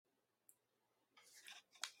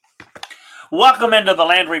Welcome into the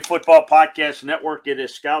Landry Football Podcast Network. It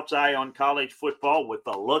is Scout's Eye on College Football with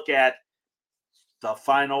a look at the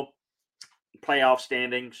final playoff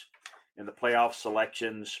standings and the playoff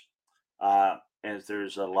selections. As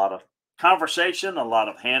there's a lot of conversation, a lot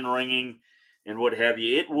of hand-wringing, and what have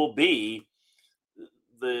you. It will be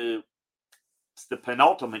the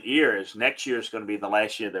penultimate year, as next year is going to be the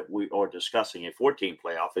last year that we are discussing a 14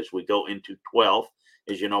 playoff as we go into 12,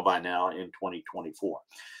 as you know by now, in 2024.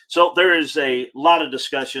 So there is a lot of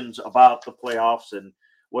discussions about the playoffs and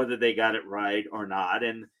whether they got it right or not.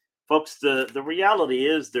 And folks, the reality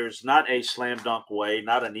is there's not a slam dunk way,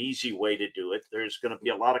 not an easy way to do it. There's going to be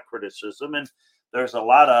a lot of criticism, and there's a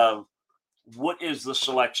lot of what is the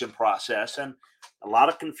selection process, and a lot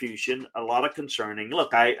of confusion, a lot of concerning.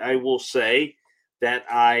 Look, I will say that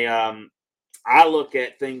I look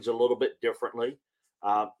at things a little bit differently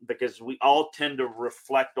because we all tend to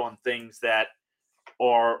reflect on things that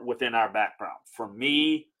are within our background. For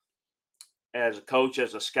me, as a coach,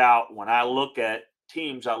 as a scout, when I look at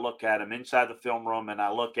teams, I look at them inside the film room, and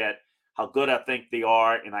I look at how good I think they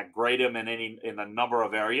are, and I grade them in a number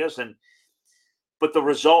of areas. But the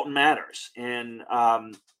result matters, and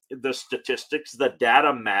the statistics, the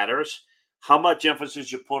data matters. How much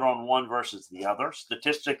emphasis you put on one versus the other.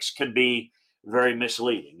 Statistics can be very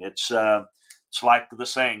misleading. It's like the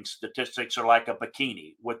saying, statistics are like a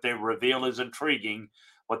bikini. What they reveal is intriguing.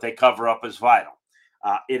 What they cover up is vital.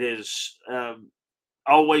 It is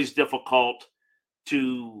always difficult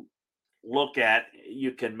to look at.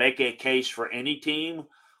 You can make a case for any team,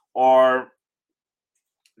 or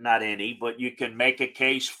not any, but you can make a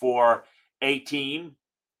case for a team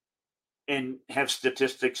and have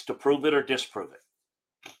statistics to prove it or disprove it.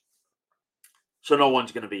 So no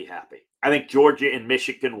one's going to be happy. I think Georgia and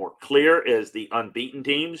Michigan were clear as the unbeaten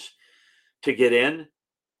teams to get in.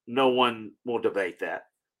 No one will debate that.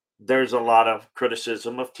 There's a lot of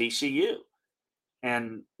criticism of TCU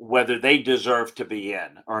and whether they deserve to be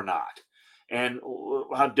in or not, and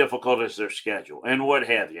how difficult is their schedule and what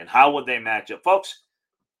have you, and how would they match up. Folks,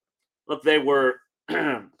 look, they were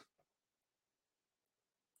 12-0,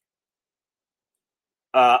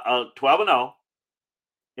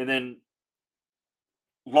 and then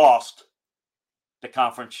lost the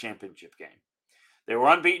conference championship game. They were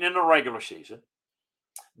unbeaten in the regular season.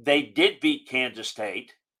 They did beat Kansas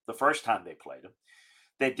State the first time they played them.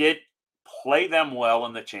 They did play them well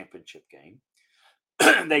in the championship game.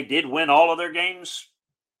 They did win all of their games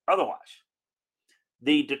otherwise.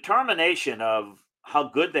 The determination of how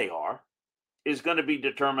good they are is going to be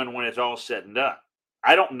determined when it's all said and done.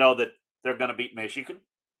 I don't know that they're going to beat Michigan.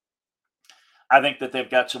 I think that they've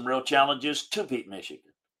got some real challenges to beat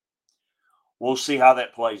Michigan. We'll see how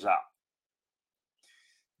that plays out.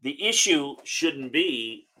 The issue shouldn't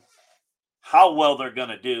be how well they're going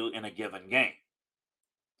to do in a given game.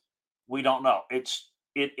 We don't know. It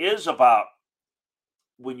is about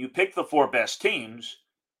when you pick the four best teams,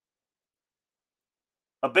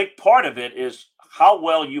 a big part of it is how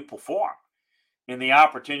well you perform in the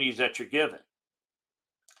opportunities that you're given.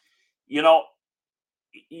 You know,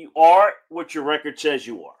 you are what your record says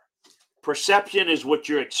you are. Perception is what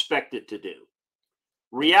you're expected to do.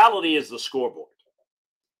 Reality is the scoreboard.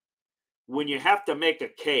 When you have to make a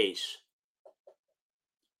case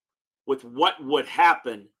with what would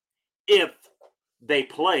happen if they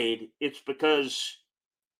played, it's because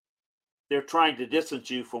they're trying to distance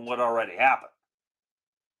you from what already happened.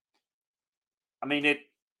 I mean,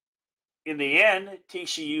 in the end,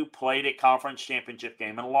 TCU played a conference championship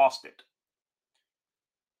game and lost it.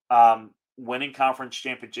 Winning conference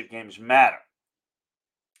championship games matter.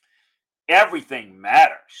 Everything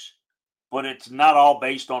matters, but it's not all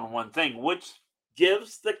based on one thing, which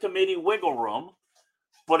gives the committee wiggle room,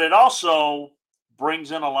 but it also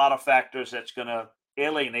brings in a lot of factors that's going to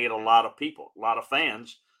alienate a lot of people, a lot of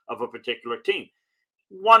fans of a particular team.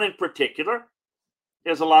 One in particular,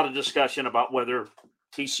 there's a lot of discussion about whether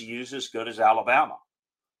TCU's as good as Alabama.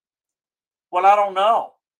 Well, I don't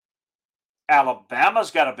know.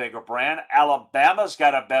 Alabama's got a bigger brand. Alabama's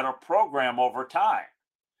got a better program over time.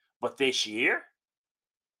 But this year,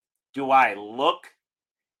 do I look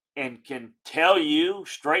and can tell you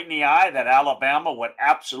straight in the eye that Alabama would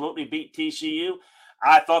absolutely beat TCU?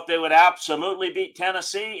 I thought they would absolutely beat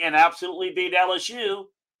Tennessee and absolutely beat LSU.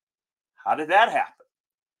 How did that happen?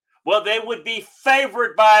 Well, they would be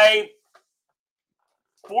favored by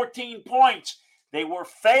 14 points. They were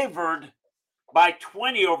favored by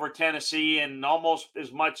 20 over Tennessee and almost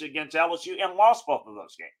as much against LSU and lost both of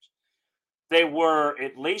those games. They were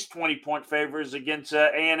at least 20-point favorites against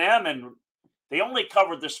A&M, and they only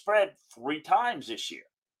covered the spread 3 times this year.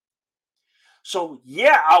 So,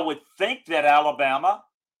 yeah, I would think that Alabama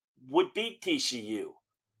would beat TCU.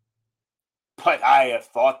 But I have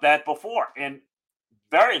thought that before. And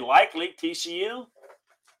very likely TCU,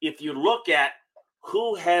 if you look at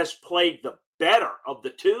who has played the better of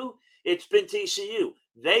the two, it's been TCU.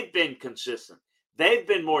 They've been consistent. They've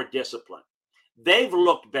been more disciplined. They've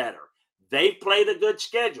looked better. They've played a good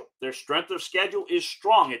schedule. Their strength of schedule is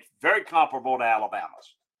strong. It's very comparable to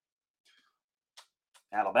Alabama's.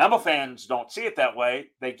 Alabama fans don't see it that way.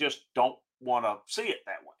 They just don't want to see it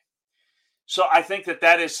that way. So I think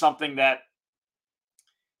that is something that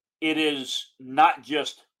it is not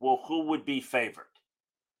just, well, who would be favored?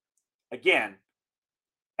 Again,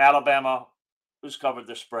 Alabama has covered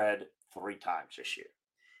the spread 3 times this year,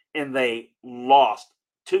 and they lost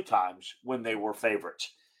 2 times when they were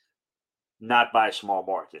favorites, not by a small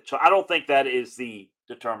margin. So I don't think that is the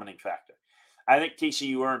determining factor. I think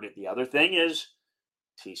TCU earned it. The other thing is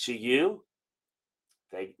TCU,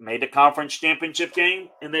 they made the conference championship game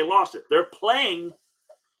and they lost it. They're playing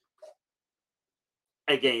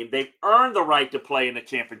a game. They've earned the right to play in a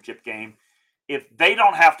championship game. If they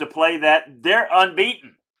don't have to play that, they're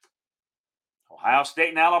unbeaten. Ohio State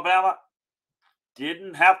and Alabama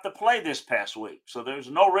didn't have to play this past week, so there's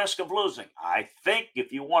no risk of losing. I think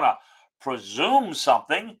if you want to presume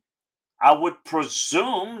something, I would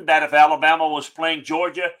presume that if Alabama was playing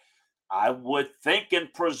Georgia, I would think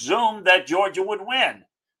and presume that Georgia would win.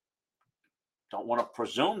 Don't want to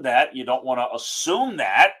presume that. You don't want to assume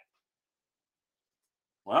that.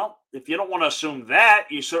 Well, if you don't want to assume that,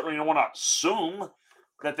 you certainly don't want to assume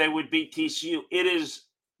that they would beat TCU. It is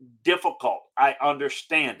difficult. I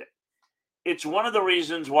understand it. It's one of the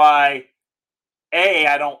reasons why,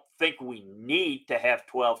 I don't think we need to have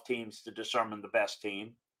 12 teams to determine the best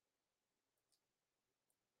team.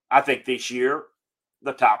 I think this year,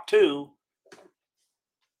 the top 2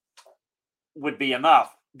 would be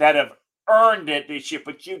enough that have earned it this year,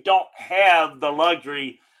 but you don't have the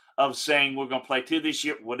luxury of saying we're going to play 2 this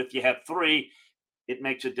year. What if you have 3? It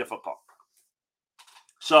makes it difficult.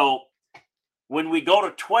 So when we go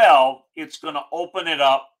to 12, it's going to open it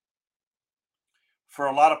up for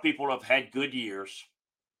a lot of people who have had good years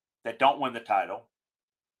that don't win the title.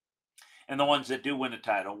 And the ones that do win the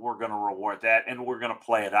title, we're going to reward that and we're going to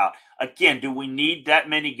play it out. Again, do we need that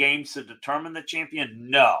many games to determine the champion?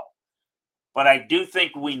 No. But I do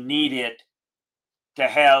think we need it to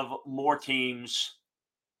have more teams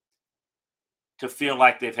to feel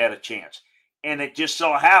like they've had a chance. And it just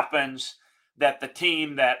so happens that the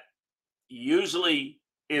team that usually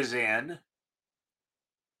is in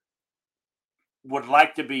would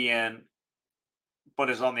like to be in, but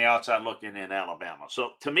is on the outside looking in, Alabama.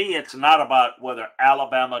 So to me, it's not about whether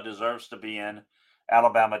Alabama deserves to be in,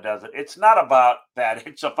 Alabama doesn't. It's not about that.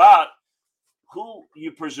 It's about who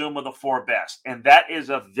you presume are the 4 best. And that is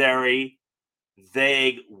a very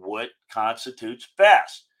vague what constitutes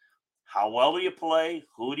best. How well do you play?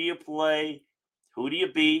 Who do you play? Who do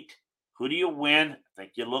you beat? Who do you win? I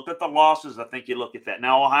think you look at the losses. I think you look at that.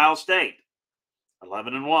 Now, Ohio State,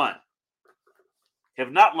 11-1,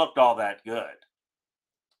 have not looked all that good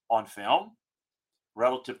on film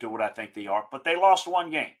relative to what I think they are, but they lost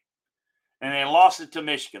 1 game. And they lost it to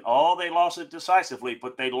Michigan. Oh, they lost it decisively,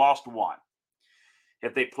 but they lost 1.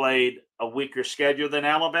 If they played a weaker schedule than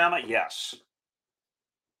Alabama, yes.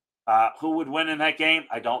 Who would win in that game?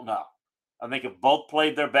 I don't know. I think if both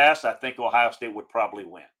played their best, I think Ohio State would probably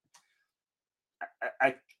win.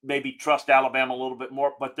 I maybe trust Alabama a little bit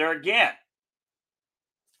more, but there again,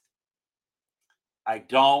 I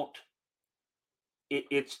don't.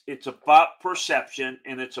 It's about perception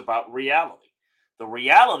and it's about reality. The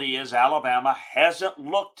reality is Alabama hasn't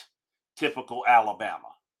looked typical Alabama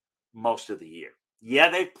most of the year. Yeah,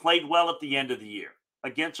 they played well at the end of the year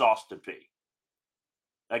against Austin Peay,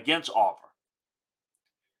 against Auburn.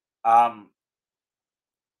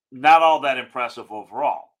 Not all that impressive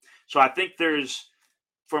overall. So I think there's,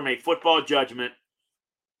 from a football judgment,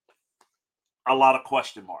 a lot of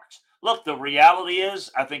question marks. Look, the reality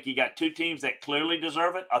is I think you got 2 teams that clearly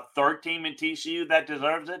deserve it, a 3rd team in TCU that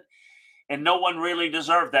deserves it, and no one really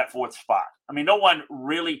deserved that 4th spot. I mean, no one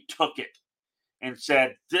really took it and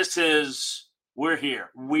said, we're here.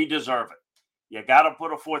 We deserve it. You got to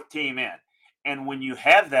put a 4th team in. And when you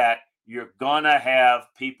have that, you're going to have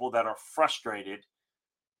people that are frustrated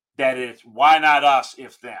that it's, why not us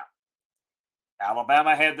if them?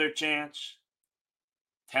 Alabama had their chance.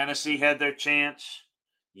 Tennessee had their chance.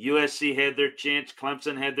 USC had their chance.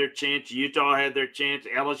 Clemson had their chance. Utah had their chance.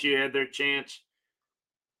 LSU had their chance.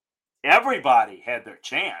 Everybody had their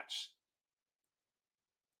chance.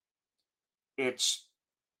 It's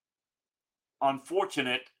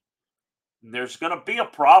unfortunate There's going to be a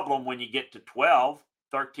problem when you get to 12.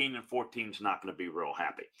 13 and 14 is not going to be real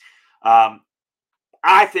happy.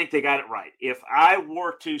 I think they got it right. If I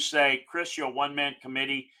were to say, Chris, you're a one-man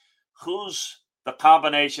committee, who's the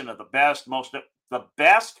combination of the best, the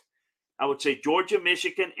best? I would say Georgia,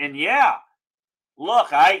 Michigan, and look,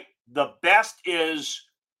 the best is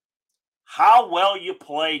how well you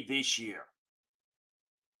played this year.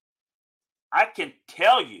 I can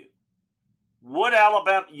tell you what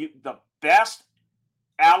the best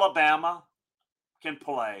Alabama can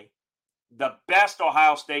play, the best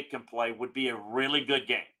Ohio State can play would be a really good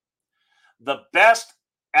game. The best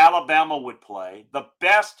Alabama would play, the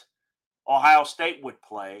best Ohio State would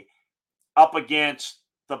play up against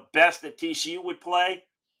the best that TCU would play.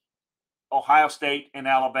 Ohio State and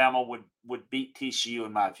Alabama would beat TCU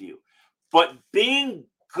in my view. But being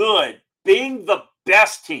good, being the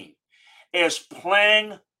best team is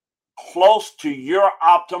playing close to your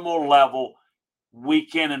optimal level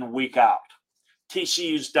week in and week out.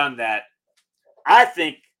 TCU's done that. I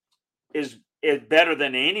think is better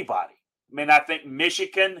than anybody. I mean, I think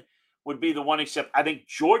Michigan would be the one, except I think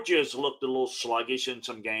Georgia's looked a little sluggish in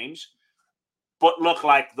some games, but look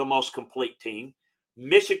like the most complete team.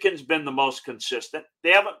 Michigan's been the most consistent.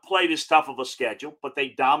 They haven't played as tough of a schedule, but they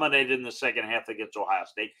dominated in the second half against Ohio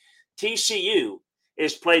State. TCU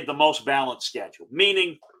has played the most balanced schedule,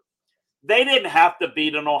 meaning they didn't have to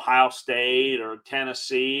beat an Ohio State or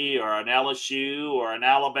Tennessee or an LSU or an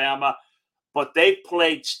Alabama, but they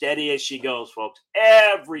played steady as she goes, folks.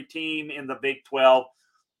 Every team in the Big 12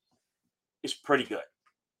 is pretty good.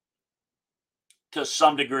 To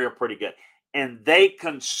some degree, are pretty good. And they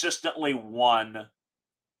consistently won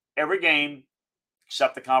every game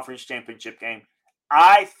except the conference championship game.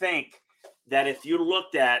 I think that if you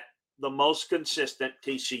looked at the most consistent,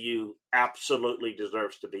 TCU absolutely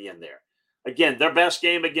deserves to be in there. Again, their best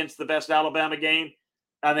game against the best Alabama game,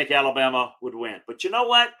 I think Alabama would win. But you know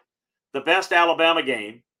what? The best Alabama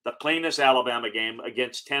game, the cleanest Alabama game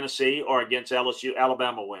against Tennessee or against LSU,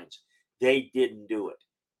 Alabama wins. They didn't do it.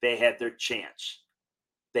 They had their chance.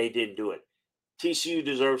 They didn't do it. TCU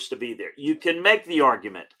deserves to be there. You can make the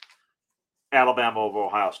argument Alabama over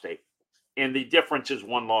Ohio State. And the difference is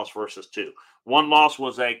one loss versus two. One loss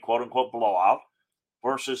was a quote-unquote blowout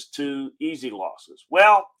versus two easy losses.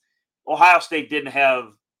 Well, Ohio State didn't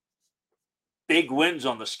have big wins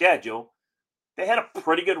on the schedule. They had a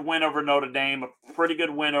pretty good win over Notre Dame, a pretty good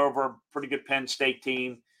win over a pretty good Penn State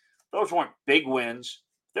team. Those weren't big wins.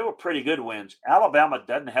 They were pretty good wins. Alabama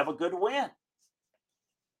doesn't have a good win.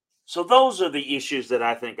 So those are the issues that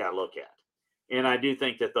I think I look at. And I do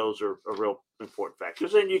think that those are real important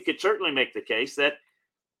factors. And you could certainly make the case that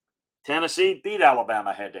Tennessee beat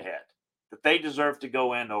Alabama head-to-head, that they deserve to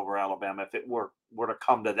go in over Alabama if it were to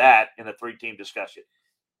come to that in a three-team discussion.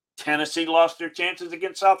 Tennessee lost their chances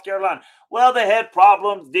against South Carolina. Well, they had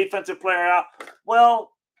problems, defensive player out.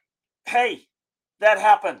 Well, hey, that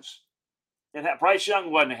happens. And Bryce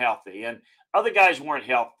Young wasn't healthy, and other guys weren't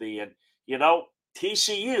healthy. And,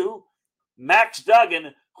 TCU, Max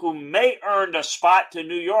Duggan, who may earned a spot to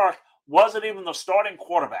New York, wasn't even the starting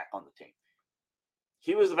quarterback on the team.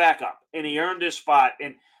 He was the backup, and he earned his spot.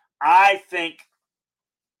 And I think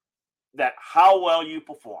that how well you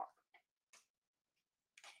perform,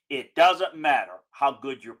 it doesn't matter how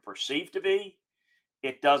good you're perceived to be.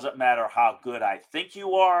 It doesn't matter how good I think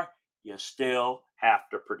you are. You still have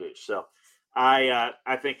to produce. So I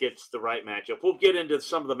think it's the right matchup. We'll get into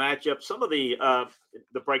some of the matchups, some of the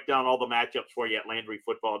breakdown, all the matchups for you at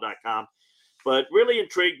LandryFootball.com. But really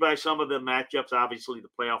intrigued by some of the matchups. Obviously, the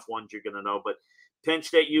playoff ones you're going to know. But Penn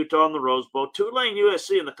State, Utah in the Rose Bowl. Tulane,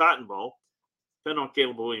 USC in the Cotton Bowl, depending on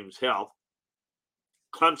Caleb Williams' health.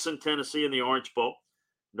 Clemson, Tennessee in the Orange Bowl.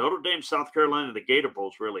 Notre Dame, South Carolina, the Gator Bowl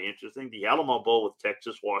is really interesting. The Alamo Bowl with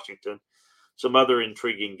Texas, Washington. Some other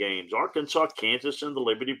intriguing games. Arkansas, Kansas in the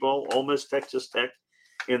Liberty Bowl. Ole Miss, Texas Tech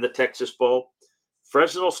in the Texas Bowl.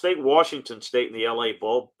 Fresno State, Washington State in the LA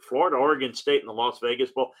Bowl. Florida, Oregon State in the Las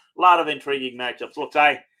Vegas Bowl. A lot of intriguing matchups. Look,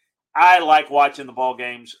 I like watching the ball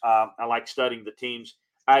games. I like studying the teams.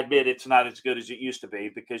 I admit it's not as good as it used to be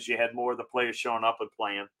because you had more of the players showing up and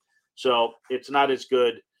playing. So it's not as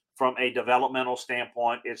good from a developmental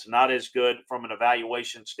standpoint. It's not as good from an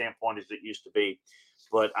evaluation standpoint as it used to be.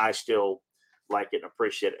 But I still like it and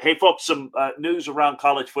appreciate it. Hey, folks, some news around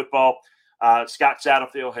college football. Scott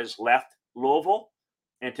Satterfield has left Louisville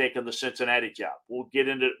and taken the Cincinnati job. We'll get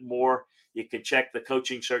into it more. You can check the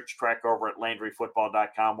coaching search track over at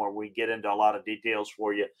LandryFootball.com where we get into a lot of details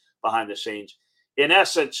for you behind the scenes. In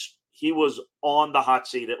essence, he was on the hot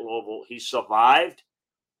seat at Louisville. He survived,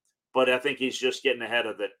 but I think he's just getting ahead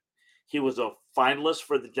of it. He was a finalist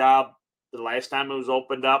for the job the last time it was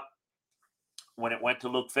opened up when it went to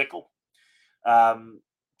Luke Fickell.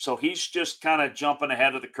 So he's just kind of jumping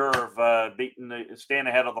ahead of the curve, staying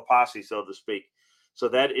ahead of the posse, so to speak. So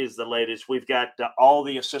that is the latest. We've got all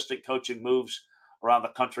the assistant coaching moves around the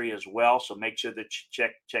country as well. So make sure that you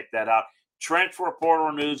check that out. Transfer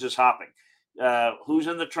portal news is hopping. Who's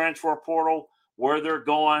in the transfer portal, where they're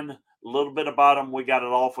going, a little bit about them. We got it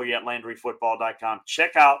all for you at LandryFootball.com.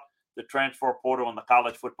 Check out the transfer portal and the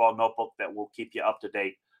college football notebook that will keep you up to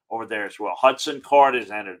date over there as well. Hudson Card has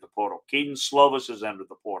entered the portal. Keaton Slovis has entered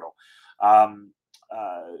the portal.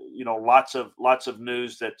 Lots of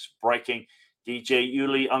news that's breaking. DJ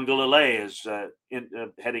Uli Ungalale is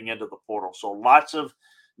heading into the portal. So lots of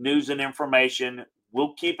news and information.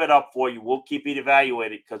 We'll keep it up for you. We'll keep it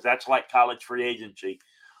evaluated because that's like college free agency.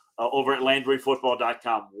 Over at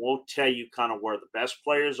LandryFootball.com, we'll tell you kind of where the best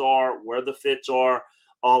players are, where the fits are,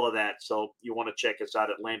 all of that. So you want to check us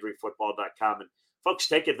out at LandryFootball.com. And folks,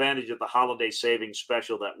 take advantage of the holiday savings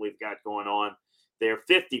special that we've got going on. They're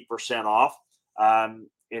 50% off.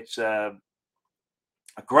 It's a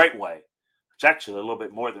great way. It's actually a little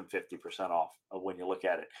bit more than 50% off when you look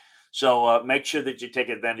at it. So make sure that you take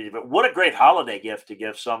advantage of it. What a great holiday gift to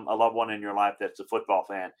give a loved one in your life that's a football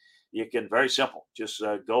fan. You can, very simple, just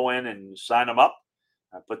go in and sign them up,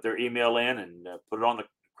 put their email in and put it on the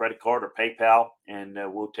credit card or PayPal, and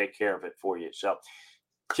we'll take care of it for you. So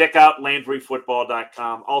check out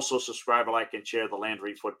LandryFootball.com. Also subscribe, like, and share the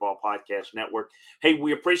Landry Football Podcast Network. Hey,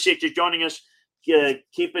 we appreciate you joining us.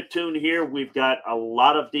 Keep it tuned here. We've got a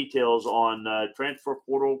lot of details on transfer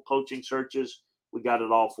portal, coaching searches. We got it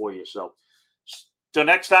all for you. So till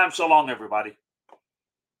next time, so long, everybody.